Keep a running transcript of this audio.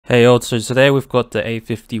Hey all, so today we've got the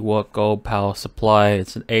 850 watt gold power supply.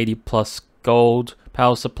 It's an 80 plus gold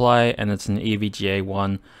power supply and it's an EVGA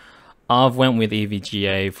one. I've went with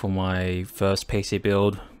EVGA for my first PC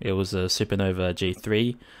build. It was a SuperNOVA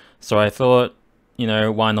G3. So I thought, you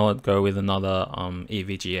know, why not go with another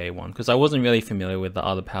EVGA one? Because I wasn't really familiar with the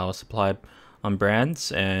other power supply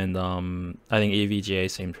brands, and I think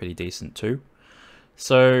EVGA seemed pretty decent too.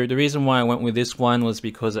 So the reason why I went with this one was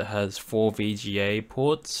because it has 4 VGA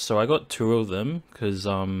ports. So I got 2 of them because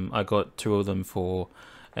I got 2 of them for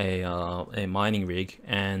a mining rig,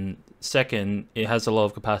 and second, it has a lot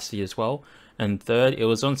of capacity as well, and third, it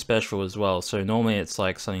was on special as well. So normally it's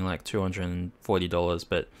like something like $240,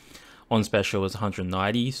 but on special it was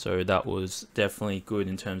 $190, so that was definitely good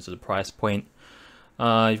in terms of the price point.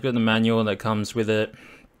 You've got the manual that comes with it.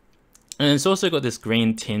 And it's also got this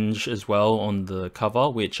green tinge as well on the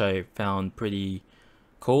cover, which I found pretty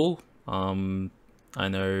cool. I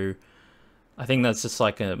think that's just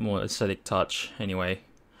like a more aesthetic touch anyway.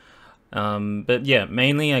 But yeah,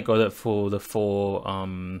 mainly I got it for the four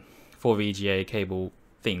VGA cable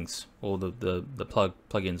things, or the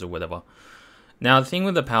plugins or whatever. Now the thing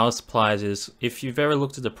with the power supplies is, if you've ever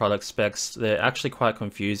looked at the product specs, they're actually quite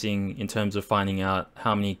confusing in terms of finding out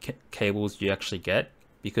how many cables you actually get,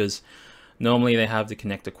 because normally they have the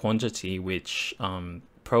connector quantity, which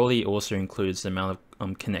probably also includes the amount of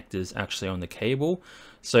connectors actually on the cable.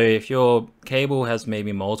 So if your cable has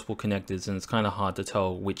maybe multiple connectors, then it's kind of hard to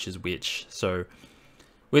tell which is which. So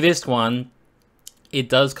with this one, it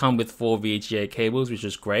does come with 4 VGA cables, which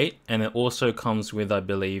is great. And it also comes with, I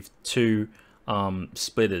believe, 2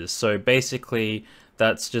 splitters. So basically,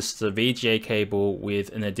 that's just the VGA cable with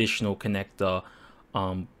an additional connector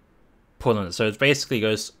put on it. So it basically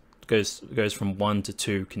goes from 1 to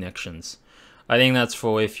 2 connections. I think that's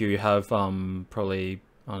for if you have probably,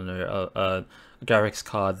 I don't know, a graphics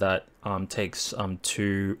card that takes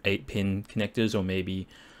 2 8-pin connectors, or maybe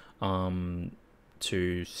 2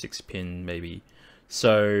 6-pin maybe.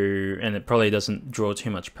 So, and it probably doesn't draw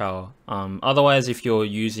too much power. Otherwise, if you're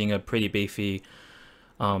using a pretty beefy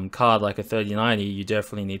card like a 3090, you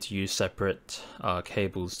definitely need to use separate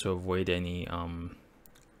cables to avoid any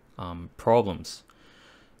problems.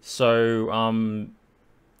 So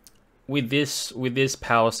with this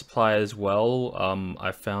power supply as well,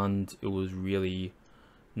 I found it was really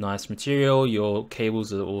nice material. Your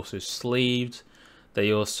cables are also sleeved.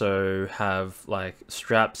 They also have like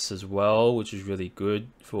straps as well, which is really good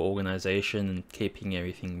for organization and keeping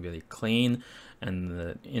everything really clean, and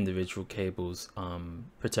the individual cables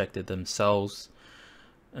protected themselves.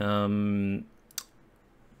 And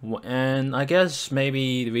I guess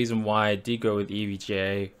maybe the reason why I did go with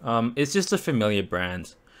EVGA, it's just a familiar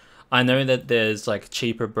brand. I know that there's like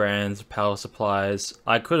cheaper brands, power supplies.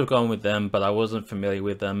 I could have gone with them, but I wasn't familiar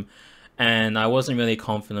with them, and I wasn't really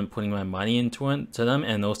confident putting my money into them,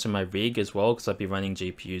 and also my rig as well, because I'd be running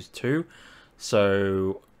GPUs too.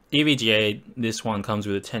 So EVGA, this one comes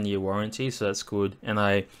with a 10-year warranty, so that's good. And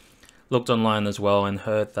I looked online as well and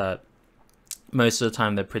heard that most of the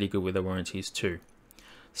time they're pretty good with the warranties too.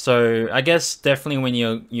 So I guess definitely when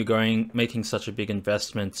you're making such a big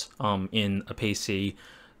investment in a PC,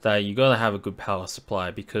 that you gotta have a good power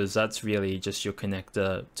supply, because that's really just your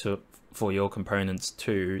connector for your components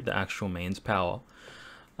to the actual mains power.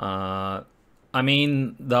 I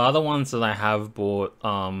mean, the other ones that I have bought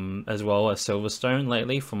as well are Silverstone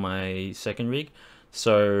lately for my second rig.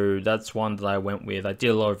 So that's one that I went with. I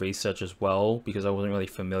did a lot of research as well, because I wasn't really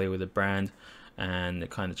familiar with the brand, and it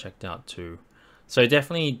kind of checked out too. So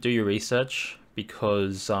definitely do your research,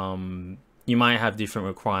 because you might have different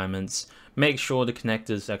requirements. Make sure the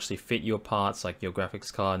connectors actually fit your parts, like your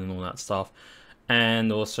graphics card and all that stuff.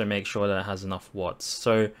 And also make sure that it has enough watts.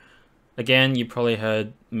 So again, you probably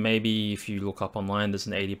heard, maybe if you look up online, there's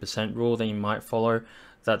an 80% rule that you might follow.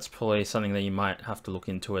 That's probably something that you might have to look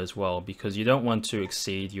into as well, because you don't want to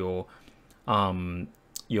exceed your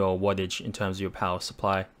wattage in terms of your power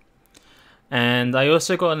supply. And I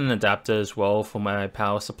also got an adapter as well for my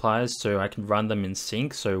power supplies, so I can run them in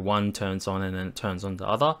sync, so one turns on and then it turns on the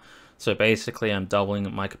other. So basically I'm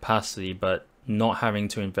doubling my capacity, but not having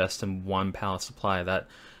to invest in one power supply that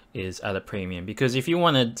is at a premium. Because if you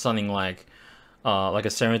wanted something like a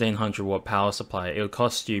 1700 watt power supply, it would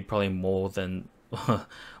cost you probably more than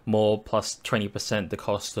more plus 20% the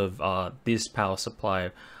cost of this power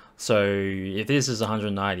supply. So if this is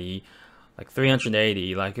 190, like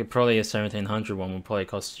 380, like probably a 1700 one will probably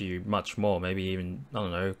cost you much more, maybe even, I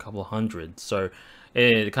don't know, a couple of hundred. So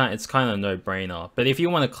it's kind of a no-brainer. But if you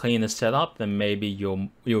want a cleaner setup, then maybe you'll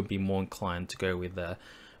be more inclined to go with a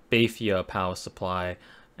beefier power supply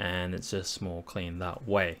and it's just more clean that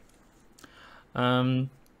way. Now,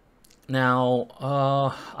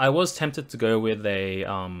 I was tempted to go with a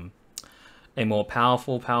more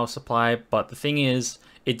powerful power supply, but the thing is,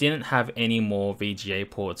 it didn't have any more VGA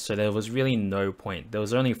ports, so there was really no point. There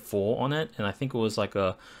was only 4 on it, and I think it was like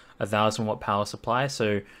a 1000-watt power supply,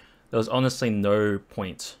 so there was honestly no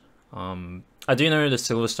point. I do know the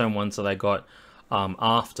Silverstone ones that I got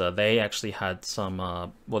after, they actually had some,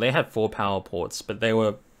 well, they had 4 power ports, but they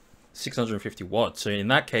were 650 watts, so in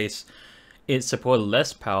that case, it supported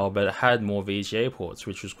less power, but it had more VGA ports,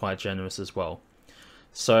 which was quite generous as well.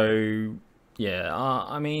 So, yeah,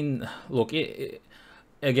 I mean, look,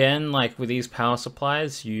 again, like with these power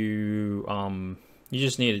supplies, you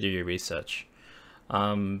just need to do your research.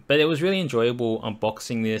 But it was really enjoyable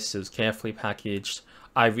unboxing this. It was carefully packaged.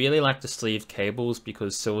 I really like the sleeved cables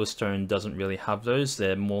because Silverstone doesn't really have those.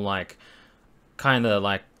 They're more like kind of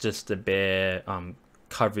like just the bare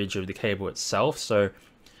coverage of the cable itself. So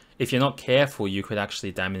if you're not careful, you could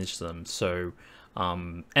actually damage them. So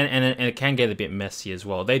and it can get a bit messy as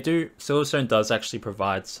well. Silverstone does actually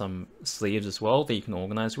provide some sleeves as well that you can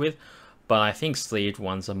organize with, but I think sleeved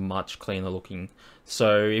ones are much cleaner looking.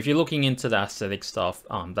 So if you're looking into the aesthetic stuff,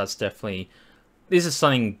 that's definitely, this is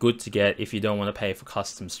something good to get if you don't want to pay for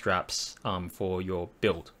custom straps for your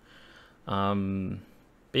build. But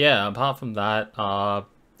yeah, apart from that,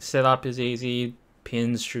 setup is easy.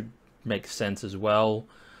 Pins should make sense as well.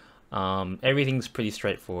 Everything's pretty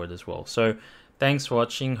straightforward as well. So thanks for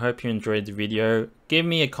watching. Hope you enjoyed the video. Give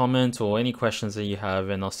me a comment or any questions that you have,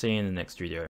 and I'll see you in the next video.